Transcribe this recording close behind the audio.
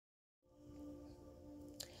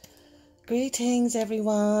Greetings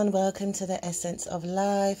everyone, welcome to the Essence of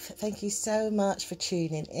Life. Thank you so much for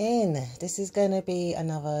tuning in. This is going to be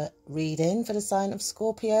another reading for the sign of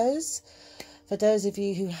Scorpios. For those of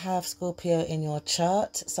you who have Scorpio in your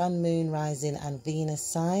chart, Sun, Moon, Rising and Venus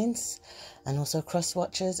signs, and also cross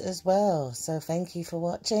watchers as well. So thank you for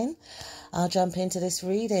watching. I'll jump into this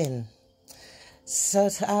reading. So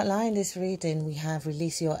to outline this reading, we have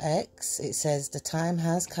Release Your Ex. It says the time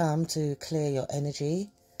has come to clear your energy.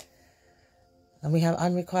 And we have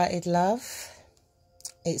Unrequited Love.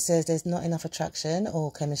 It says there's not enough attraction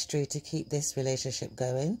or chemistry to keep this relationship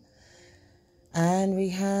going. And we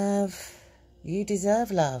have You Deserve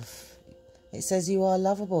Love. It says you are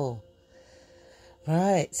lovable.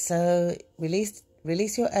 Right, so release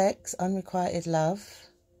your ex, Unrequited Love,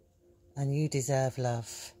 and You Deserve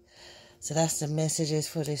Love. So that's the messages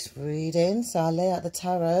for this reading. So I'll lay out the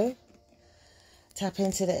tarot, tap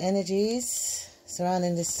into the energies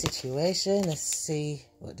surrounding this situation. Let's see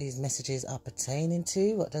what these messages are pertaining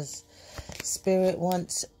to. What does Spirit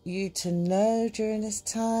want you to know during this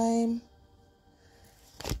time?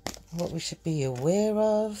 What we should be aware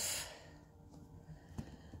of.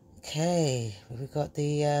 Okay, we've got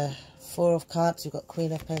the Four of Cups, we've got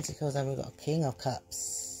Queen of Pentacles, and we've got King of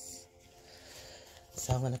Cups.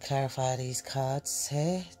 So I'm going to clarify these cards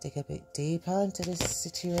here, dig a bit deeper into this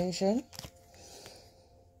situation.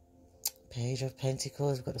 Page of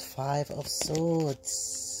Pentacles, we've got the Five of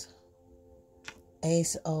Swords,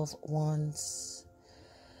 Ace of Wands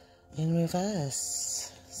in reverse.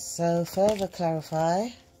 So further clarify,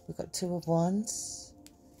 we've got Two of Wands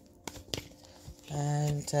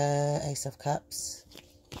and Ace of Cups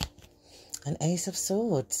and Ace of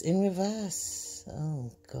Swords in reverse. Oh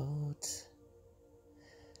God.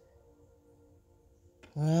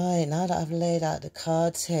 Right, now that I've laid out the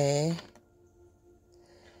cards here,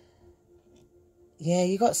 yeah,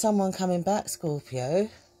 you got someone coming back, Scorpio.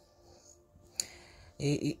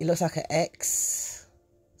 It looks like an ex.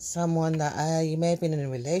 Someone that you may have been in a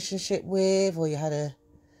relationship with, or you had a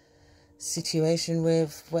situation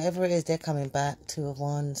with. Whatever it is, they're coming back. Two of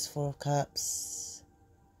Wands, Four of Cups.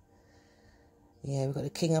 Yeah, we've got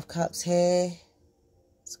the King of Cups here.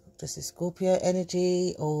 This is Scorpio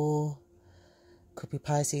energy, or could be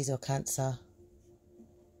Pisces or Cancer.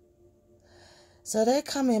 So they're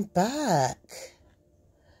coming back.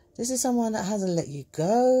 This is someone that hasn't let you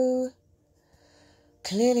go.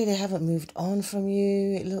 Clearly they haven't moved on from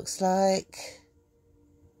you, it looks like.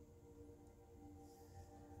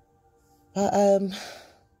 But I'm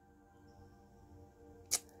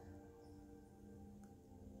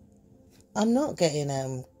not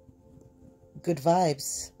getting good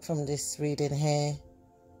vibes from this reading here.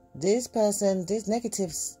 This person, there's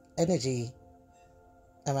negative energy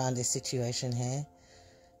around this situation here.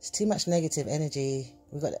 It's too much negative energy.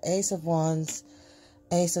 We've got the Ace of Wands,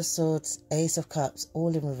 Ace of Swords, Ace of Cups,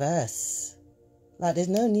 all in reverse. Like, there's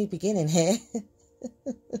no new beginning here.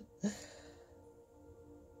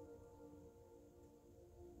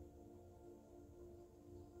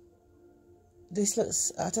 This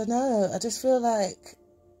looks, I don't know, I just feel like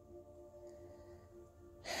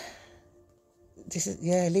this is,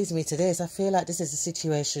 yeah, it leads me to this. I feel like this is a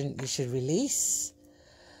situation you should release.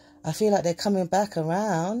 I feel like they're coming back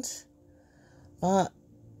around, but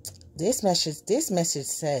this message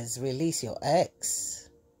says release your ex.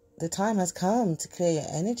 The time has come to clear your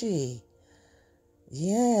energy.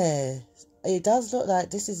 Yeah, it does look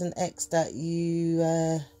like this is an ex that you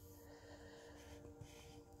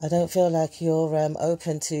I don't feel like you're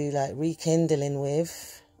open to like rekindling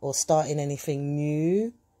with or starting anything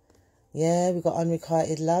new. Yeah, we've got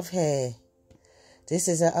Unrequited Love here. This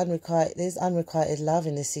is there's unrequited love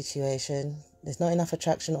in this situation. There's not enough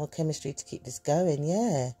attraction or chemistry to keep this going.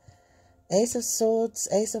 Yeah. Ace of Swords,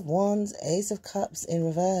 Ace of Wands, Ace of Cups in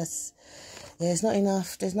reverse. Yeah, there's not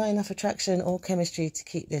enough attraction or chemistry to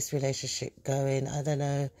keep this relationship going. I don't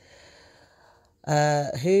know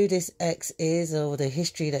who this ex is or the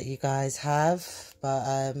history that you guys have, but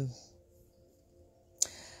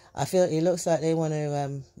I feel it looks like they want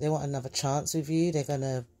another chance with you. They're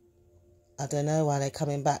gonna, I don't know why they're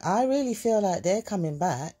coming back. I really feel like they're coming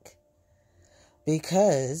back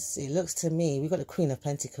because it looks to me, we've got the Queen of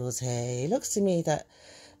Pentacles here. It looks to me that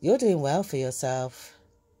you're doing well for yourself.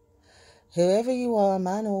 Whoever you are,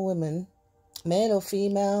 man or woman, male or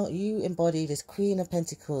female, you embody this Queen of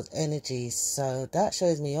Pentacles energy. So that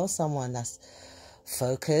shows me you're someone that's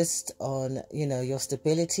focused on, you know, your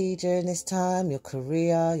stability during this time, your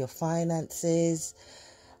career, your finances,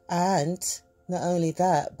 and not only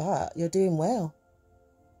that, but you're doing well.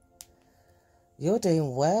 You're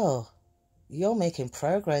doing well. you're making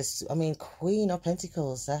progress. I mean, Queen of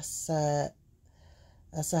Pentacles, that's a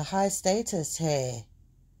high status here.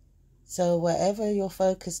 So whatever you're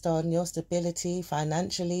focused on, your stability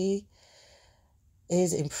financially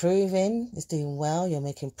is improving, is doing well, you're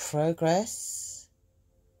making progress.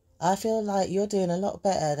 I feel like you're doing a lot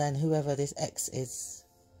better than whoever this ex is.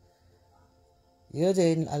 You're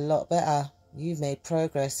doing a lot better. You've made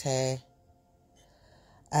progress here.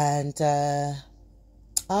 And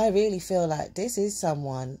I really feel like this is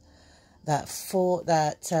someone that thought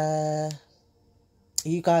that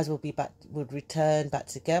you guys would return back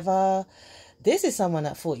together. This is someone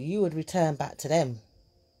that thought you would return back to them.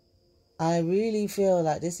 I really feel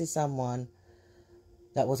like this is someone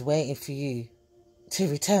that was waiting for you to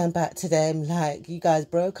return back to them. Like, you guys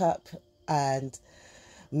broke up, and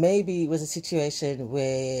maybe it was a situation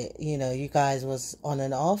where, you know, you guys was on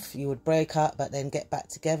and off. You would break up but then get back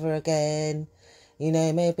together again. You know,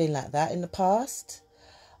 it may have been like that in the past.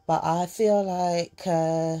 But I feel like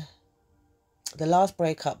the last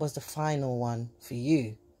breakup was the final one for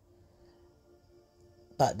you.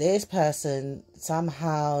 But this person,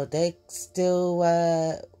 somehow, they still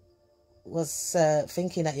was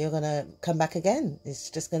thinking that you're going to come back again.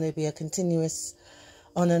 It's just going to be a continuous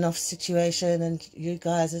on and off situation, and you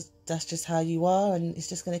guys, that's just how you are, and it's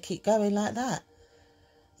just going to keep going like that.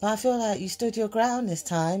 But I feel like you stood your ground this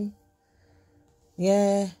time.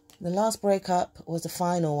 Yeah, the last breakup was the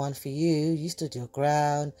final one for you. You stood your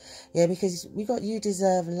ground. Yeah, because we got You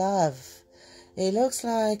Deserve Love. It looks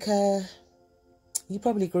like you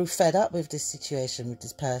probably grew fed up with this situation with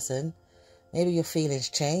this person. Maybe your feelings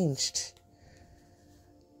changed.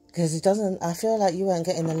 Because I feel like you weren't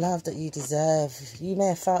getting the love that you deserve. You may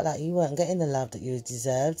have felt like you weren't getting the love that you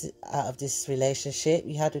deserved out of this relationship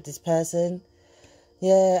you had with this person.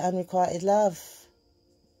 Yeah, unrequited love.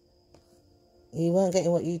 You weren't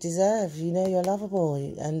getting what you deserve. You know you're lovable.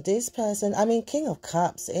 And this person, I mean, King of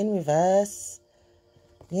Cups in reverse.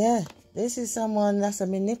 Yeah, this is someone that's a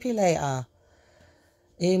manipulator.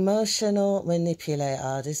 Emotional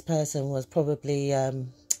manipulator. This person was probably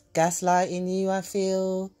gaslighting you, I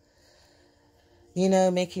feel. You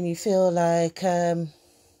know, making you feel like you're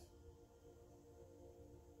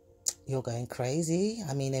going crazy.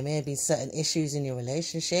 I mean, there may have been certain issues in your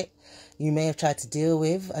relationship you may have tried to deal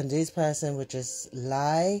with, and this person would just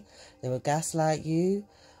lie. They would gaslight you,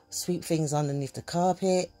 sweep things underneath the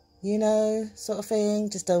carpet, you know, sort of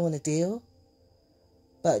thing. Just don't want to deal.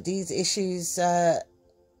 But these issues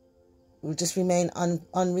will just remain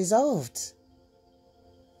unresolved.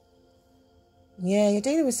 Yeah, you're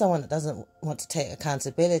dealing with someone that doesn't want to take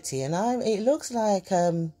accountability. And it looks like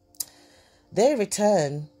their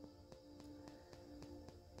return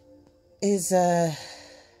is... yeah,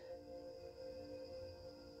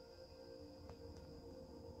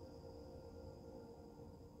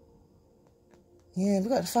 we've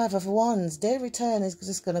got the Five of Wands. Their return is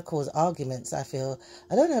just going to cause arguments, I feel.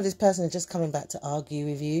 I don't know if this person is just coming back to argue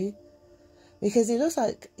with you. Because it looks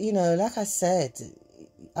like, you know, like I said,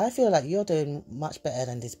 I feel like you're doing much better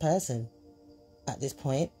than this person at this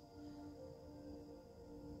point.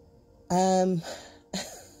 I'm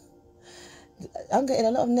getting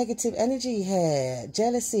a lot of negative energy here.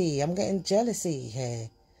 Jealousy. I'm getting jealousy here.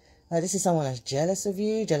 Like, this is someone that's jealous of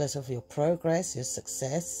you, jealous of your progress, your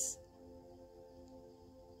success.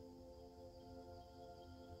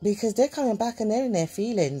 Because they're coming back and they're in their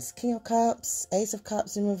feelings. King of Cups, Ace of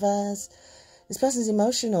Cups in reverse. This person's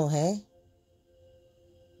emotional here.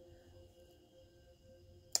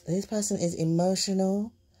 This person is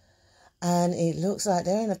emotional. And it looks like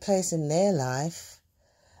they're in a place in their life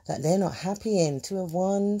that they're not happy in. Two of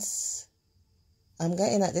Wands. I'm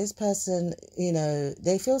getting at this person, you know,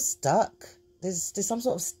 they feel stuck. There's some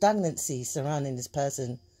sort of stagnancy surrounding this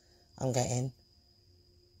person, I'm getting.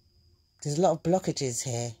 There's a lot of blockages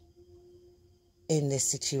here in this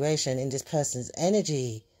situation, in this person's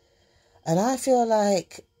energy. And I feel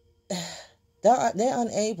like they're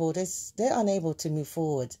unable to move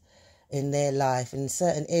forward in their life, in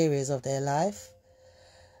certain areas of their life.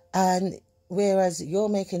 And whereas you're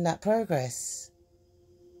making that progress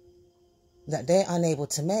that they're unable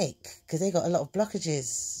to make, because they got a lot of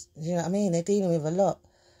blockages. You know what I mean? They're dealing with a lot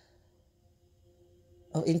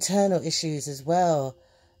of internal issues as well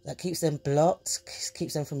that keeps them blocked,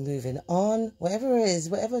 keeps them from moving on. Whatever it is,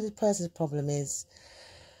 whatever the person's problem is,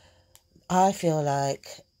 I feel like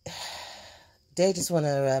they just want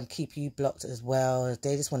to keep you blocked as well.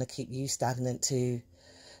 They just want to keep you stagnant too.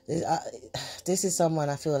 This is someone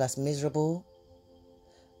I feel that's miserable,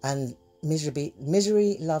 and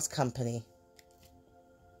misery loves company.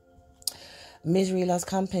 Misery loves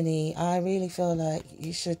company. I really feel like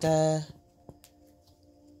you should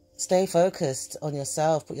stay focused on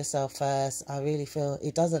yourself. Put yourself first. I really feel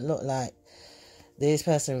it doesn't look like this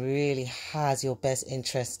person really has your best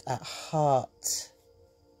interest at heart.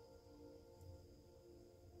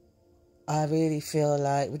 I really feel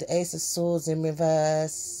like with the Ace of Swords in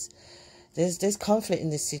reverse, there's conflict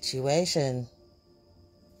in this situation.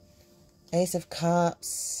 Ace of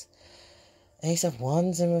Cups, Ace of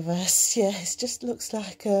Wands in reverse. Yeah, it just looks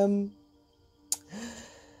like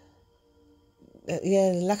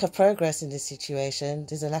lack of progress in this situation.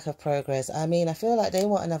 There's a lack of progress. I mean, I feel like they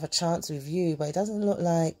want another chance with you, but it doesn't look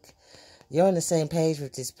like you're on the same page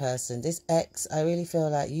with this person. This ex, I really feel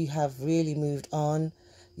like you have really moved on.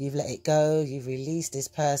 You've let it go. You've released this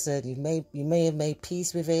person. You may have made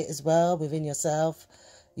peace with it as well, within yourself.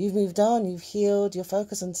 You've moved on. You've healed. You're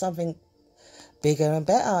focused on something bigger and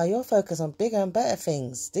better. You're focused on bigger and better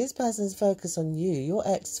things. This person's focused on you. Your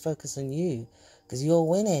ex is focused on you because you're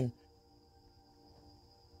winning.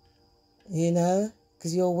 You know,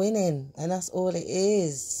 because you're winning, and that's all it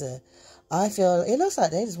is. I feel it looks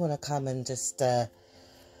like they just want to come and just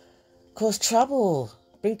cause trouble,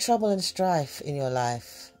 bring trouble and strife in your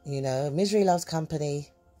life. You know, misery loves company.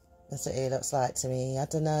 That's what it looks like to me. I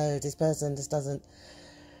don't know. This person just doesn't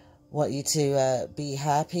want you to be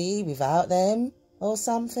happy without them or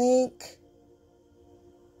something.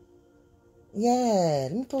 Yeah,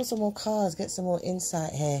 let me pull some more cards, get some more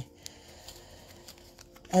insight here.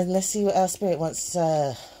 And let's see what else Spirit wants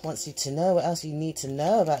you to know, what else you need to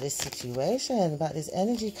know about this situation, about this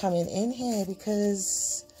energy coming in here,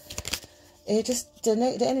 because it just,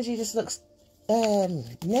 the energy just looks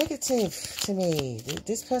negative to me.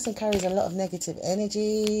 This person carries a lot of negative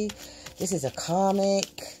energy. This is a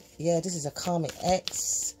karmic. Yeah, this is a karmic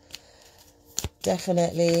ex.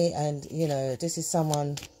 Definitely. And, you know, this is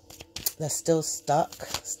someone that's still stuck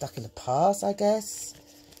in the past, I guess.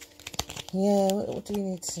 Yeah, what do we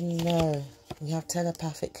need to know? We have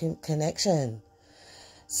telepathic connection.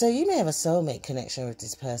 So you may have a soulmate connection with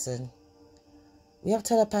this person. We have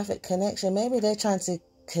telepathic connection. Maybe they're trying to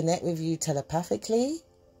connect with you telepathically.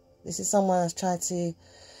 This is someone that's trying to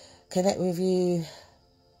connect with you.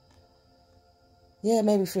 Yeah,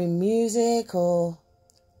 maybe through music, or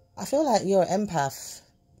I feel like you're an empath.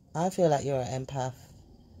 I feel like you're an empath.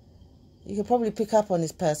 You can probably pick up on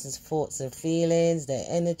this person's thoughts and feelings, their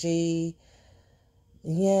energy.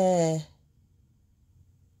 Yeah.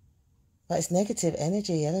 But it's negative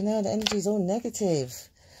energy. I don't know. The energy is all negative.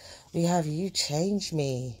 We have you change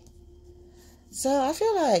me. So I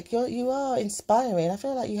feel like you are inspiring. I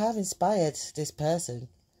feel like you have inspired this person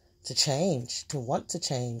to change, to want to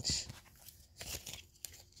change.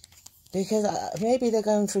 Because maybe they're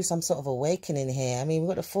going through some sort of awakening here. I mean, we've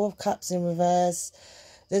got the Four of Cups in reverse.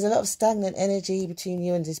 There's a lot of stagnant energy between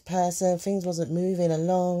you and this person. Things wasn't moving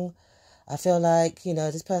along. I feel like, you know,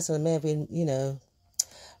 this person may have been, you know,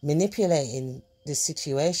 manipulating this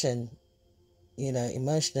situation, you know,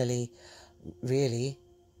 emotionally, really.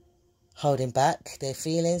 Holding back their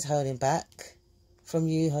feelings, holding back from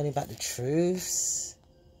you, holding back the truths.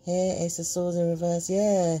 Here, Ace of Swords in reverse,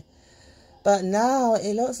 yeah. But now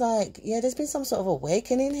it looks like, yeah, there's been some sort of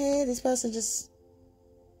awakening here. This person just,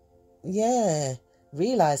 yeah,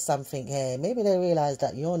 realized something here. Maybe they realized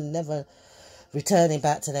that you're never returning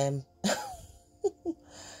back to them.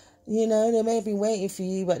 You know, they may have been waiting for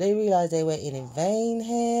you, but they realize they're waiting in vain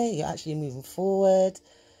here. You're actually moving forward,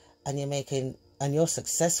 and you're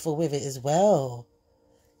successful with it as well.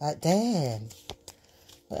 Like, damn.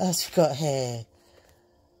 What else we got here?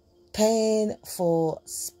 Paying for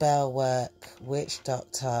spell work. Witch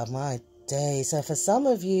doctor. My day. So for some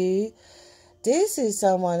of you, this is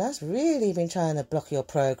someone that's really been trying to block your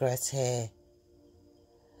progress here.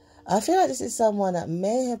 I feel like this is someone that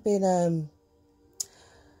may have been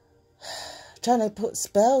trying to put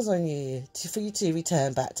spells on you for you to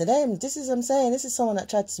return back to them. This is what I'm saying. This is someone that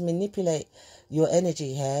tried to manipulate your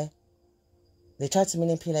energy here. They tried to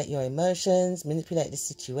manipulate your emotions, manipulate the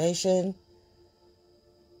situation.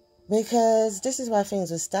 Because this is why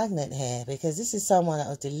things were stagnant here. Because this is someone that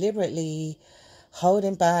was deliberately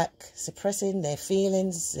holding back, suppressing their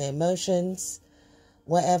feelings, their emotions,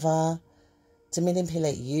 whatever, to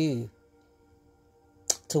manipulate you,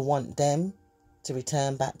 to want them, to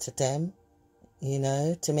return back to them, you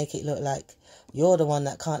know, to make it look like you're the one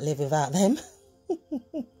that can't live without them.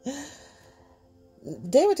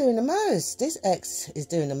 They were doing the most. This ex is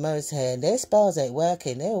doing the most here. Their spells ain't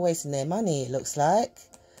working. They were wasting their money, it looks like.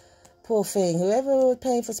 Poor thing. Whoever was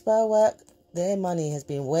paying for spell work, their money has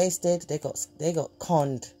been wasted. They got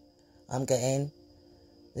conned, I'm getting.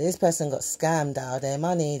 This person got scammed out of their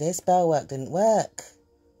money. Their spell work didn't work.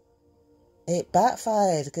 It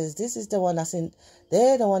backfired because this is the one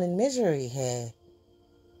They're the one in misery here.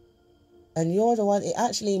 And you're the one, it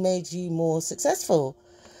actually made you more successful.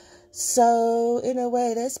 So, in a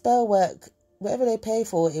way, their spell work, whatever they pay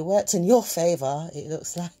for, it worked in your favour, it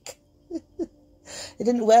looks like. It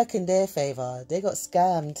didn't work in their favour. They got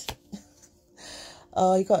scammed.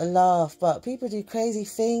 Oh, you got to laugh. But people do crazy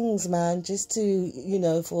things, man, just to, you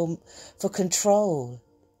know, for control,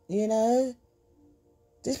 you know.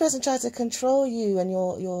 This person tried to control you and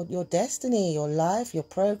your destiny, your life, your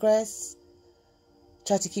progress.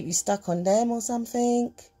 Tried to keep you stuck on them or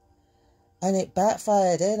something. And it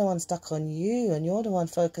backfired. They're the one stuck on you, and you're the one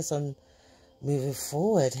focused on moving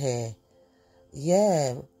forward here.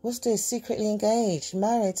 Yeah. What's this? Secretly engaged,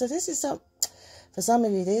 married. So this is for some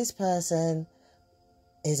of you, this person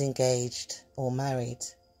is engaged or married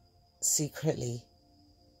secretly.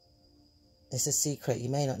 It's a secret. You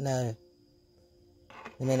may not know.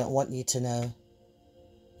 They may not want you to know.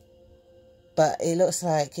 But it looks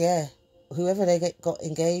like, yeah, whoever they got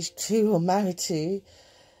engaged to or married to,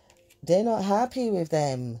 they're not happy with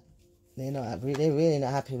them. They're really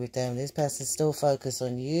not happy with them. This person's still focused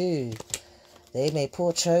on you. They made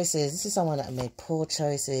poor choices. This is someone that made poor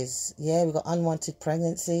choices. Yeah, we've got unwanted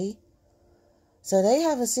pregnancy. So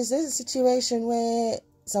there's a situation where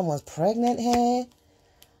someone's pregnant here.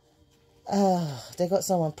 They got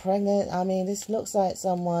someone pregnant. I mean, this looks like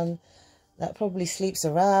someone that probably sleeps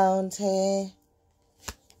around here.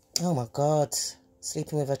 Oh my God.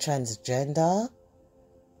 Sleeping with a transgender.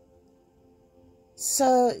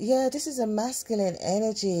 So, yeah, this is a masculine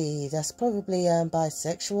energy. That's probably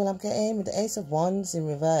bisexual, I'm getting, with the Ace of Wands in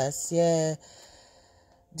reverse. Yeah.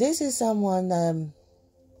 This is someone,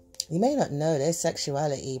 you may not know their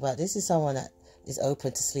sexuality, but this is someone that is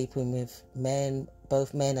open to sleeping with men,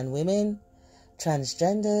 both men and women.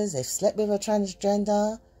 Transgenders. They've slept with a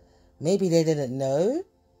transgender. Maybe they didn't know.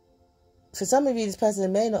 For some of you, this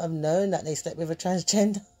person may not have known that they slept with a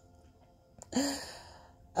transgender.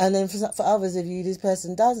 And then for others of you, this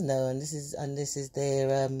person does know, and this is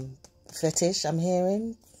their fetish. I'm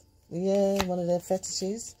hearing, yeah, one of their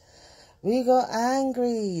fetishes. We got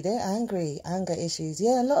angry. They're angry. Anger issues.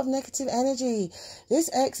 Yeah, a lot of negative energy. This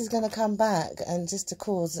ex is going to come back and just to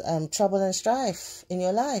cause trouble and strife in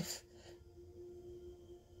your life,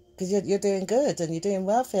 because you're doing good and you're doing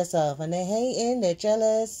well for yourself, and they're hating. They're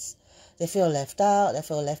jealous. They feel left out. They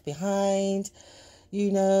feel left behind.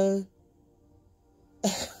 You know.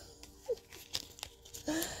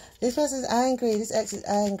 This person's angry. This ex is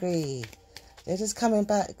angry. They're just coming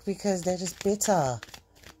back because they're just bitter,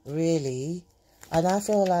 really. And I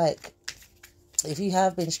feel like if you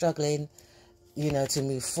have been struggling, you know, to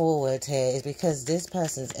move forward here, it's because this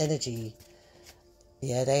person's energy,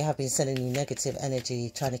 yeah, they have been sending you negative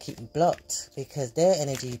energy, trying to keep you blocked because their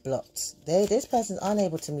energy is blocked. This person's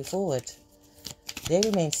unable to move forward. They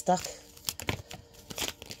remain stuck.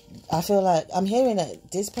 I feel like I'm hearing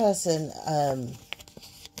that this person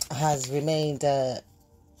has remained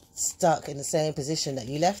stuck in the same position that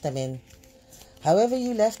you left them in. However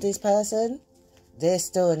you left this person, they're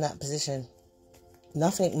still in that position.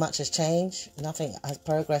 Nothing much has changed. Nothing has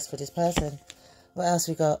progressed for this person. What else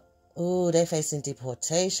we got? Oh, they're facing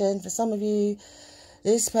deportation. For some of you,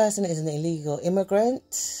 this person is an illegal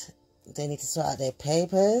immigrant. They need to sort out their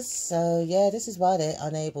papers. So, yeah, this is why they're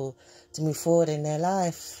unable to move forward in their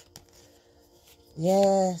life.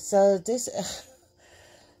 Yeah, so this...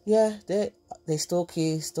 yeah, they stalk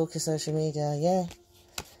your social media. Yeah.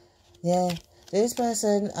 Yeah. This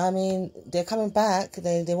person, I mean, they're coming back.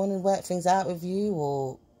 They want to work things out with you,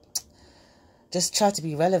 or just try to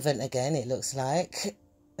be relevant again, it looks like.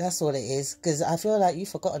 That's what it is. Because I feel like you've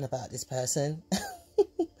forgotten about this person.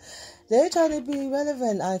 They're trying to be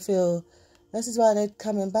relevant, I feel. This is why they're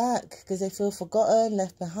coming back. Because they feel forgotten,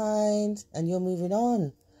 left behind, and you're moving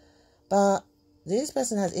on. But this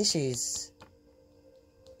person has issues.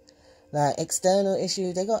 Like external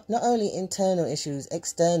issues. They got not only internal issues,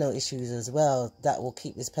 external issues as well that will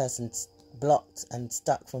keep this person blocked and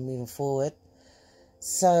stuck from moving forward.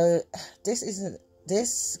 So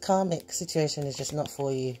this karmic situation is just not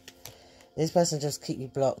for you. This person just keep you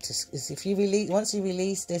blocked. If you once you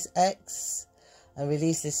release this ex and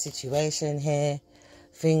release this situation here,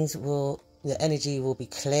 the energy will be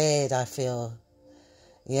cleared, I feel.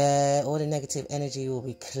 Yeah, all the negative energy will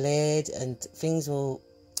be cleared and things will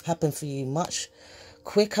happen for you much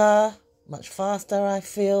quicker, much faster, I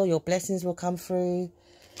feel. Your blessings will come through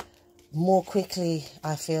more quickly,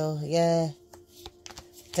 I feel. Yeah,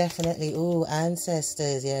 definitely. Ooh,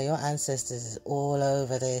 ancestors. Yeah, your ancestors is all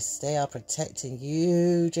over this. They are protecting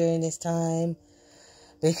you during this time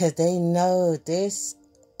because they know this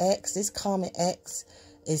karmic ex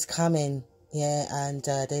is coming. Yeah, and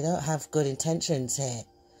they don't have good intentions here.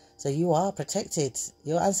 So you are protected.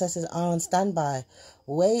 Your ancestors are on standby,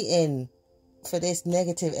 waiting for this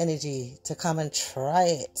negative energy to come and try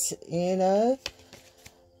it, you know?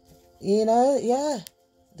 Yeah.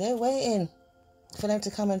 They're waiting for them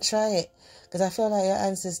to come and try it. Because I feel like your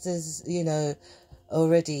ancestors,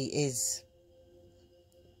 already is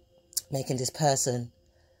making this person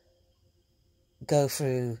go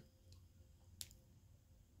through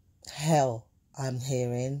hell. I'm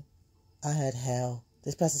hearing. I heard hell.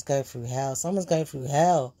 This person's going through hell. Someone's going through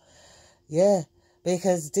hell. Yeah.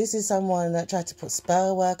 Because this is someone that tried to put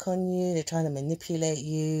spell work on you. They're trying to manipulate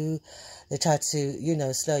you. They try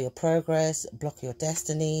to, slow your progress, block your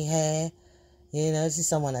destiny here. This is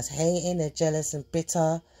someone that's hating. They're jealous and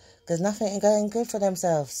bitter. Because nothing ain't going good for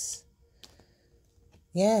themselves.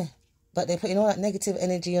 Yeah. But they're putting all that negative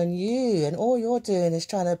energy on you. And all you're doing is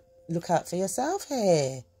trying to look out for yourself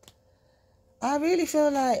here. I really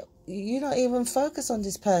feel like you're not even focused on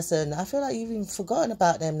this person. I feel like you've even forgotten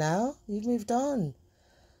about them now. You've moved on.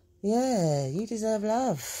 Yeah, you deserve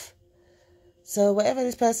love. So whatever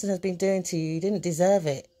this person has been doing to you, you didn't deserve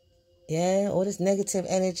it. Yeah, all this negative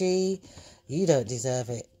energy, you don't deserve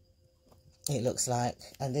it. It looks like.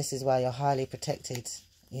 And this is why you're highly protected.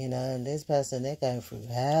 And this person, they're going through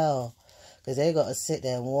hell. Because they've got to sit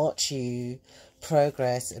there and watch you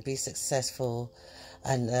progress and be successful.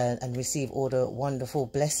 And receive all the wonderful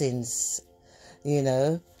blessings,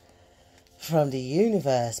 from the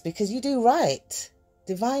universe. Because you do right.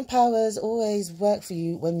 Divine powers always work for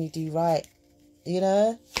you when you do right.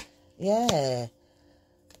 Yeah.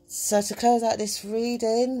 So to close out this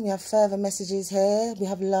reading, we have further messages here. We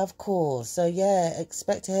have love calls. So yeah,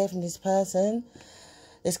 expect to hear from this person.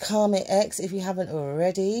 This Karmic X, if you haven't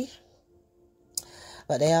already.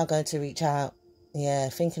 But they are going to reach out. Yeah,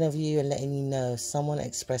 thinking of you and letting you know. Someone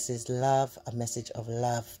expresses love, a message of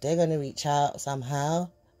love. They're going to reach out somehow.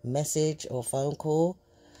 Message or phone call.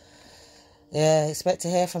 Yeah, expect to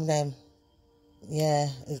hear from them. Yeah,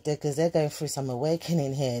 because they're going through some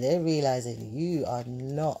awakening here. They're realizing you are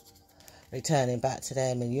not returning back to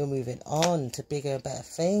them. And you're moving on to bigger and better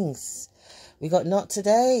things. We got not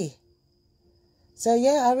today. So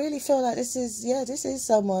yeah, I really feel like this is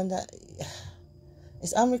someone that...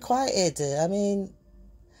 It's unrequited. I mean,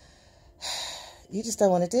 you just don't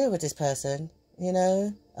want to deal with this person,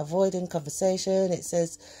 Avoiding conversation. It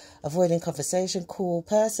says avoiding conversation, cool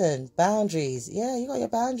person. Boundaries. Yeah, you got your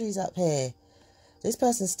boundaries up here. This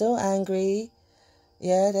person's still angry.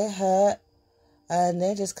 Yeah, they're hurt. And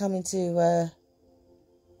they're just coming to,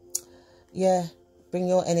 bring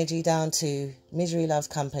your energy down to misery loves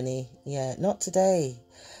company. Yeah, not today.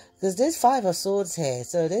 Because there's 5 of Swords here,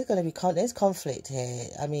 so there's going to be there's conflict here.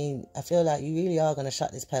 I mean, I feel like you really are going to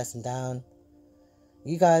shut this person down.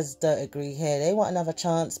 You guys don't agree here. They want another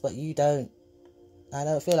chance, but you don't. I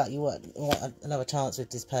don't feel like you want another chance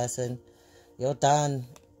with this person. You're done.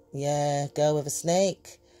 Yeah, girl with a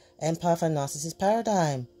snake. Empath and narcissist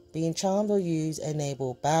paradigm. Being charmed or used,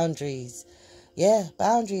 enable boundaries. Yeah,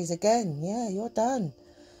 boundaries again. Yeah, you're done.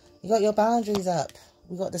 You got your boundaries up.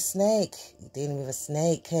 We got the snake. You're dealing with a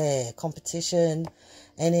snake here. Competition,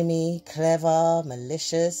 enemy, clever,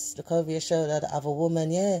 malicious. Look over your shoulder, the other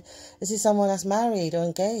woman. Yeah, this is someone that's married or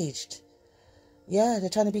engaged. Yeah, they're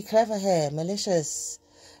trying to be clever here, malicious.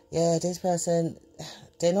 Yeah, this person,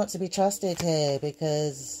 they're not to be trusted here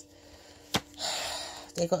because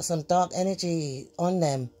they got some dark energy on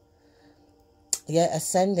them. Yeah,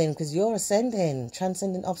 ascending, because you're ascending.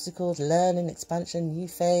 Transcending obstacles, learning, expansion, new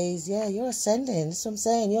phase. Yeah, you're ascending. That's what I'm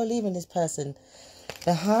saying. You're leaving this person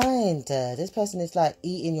behind. This person is like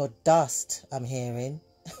eating your dust, I'm hearing.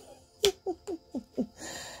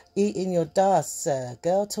 Eating your dust.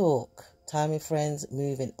 Girl talk. Time with friends,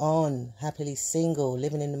 moving on. Happily single,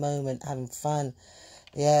 living in the moment, having fun.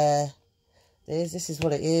 Yeah, this is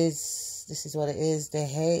what it is. This is what it is. They're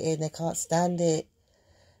hating. They can't stand it.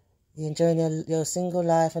 You're enjoying your single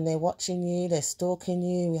life and they're watching you, they're stalking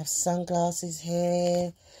you. We have sunglasses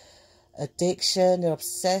here. Addiction, they're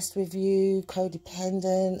obsessed with you.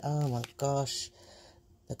 Codependent. Oh my gosh.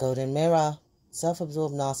 The golden mirror.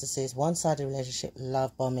 Self-absorbed narcissist. One-sided relationship.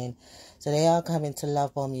 Love bombing. So they are coming to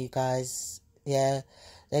love bomb you guys. Yeah.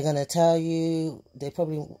 They're going to tell you. They're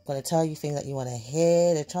probably going to tell you things that you want to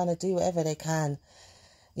hear. They're trying to do whatever they can,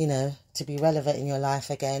 to be relevant in your life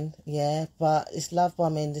again. Yeah, but it's love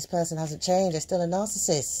bombing. This person hasn't changed. They're still a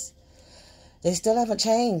narcissist. They still haven't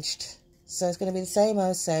changed. So it's going to be the same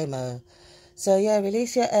old, same old. So yeah,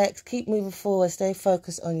 release your ex. Keep moving forward. Stay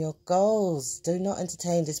focused on your goals. Do not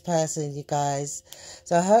entertain this person, you guys.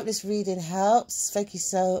 So I hope this reading helps. Thank you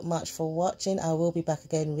so much for watching. I will be back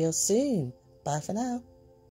again real soon. Bye for now.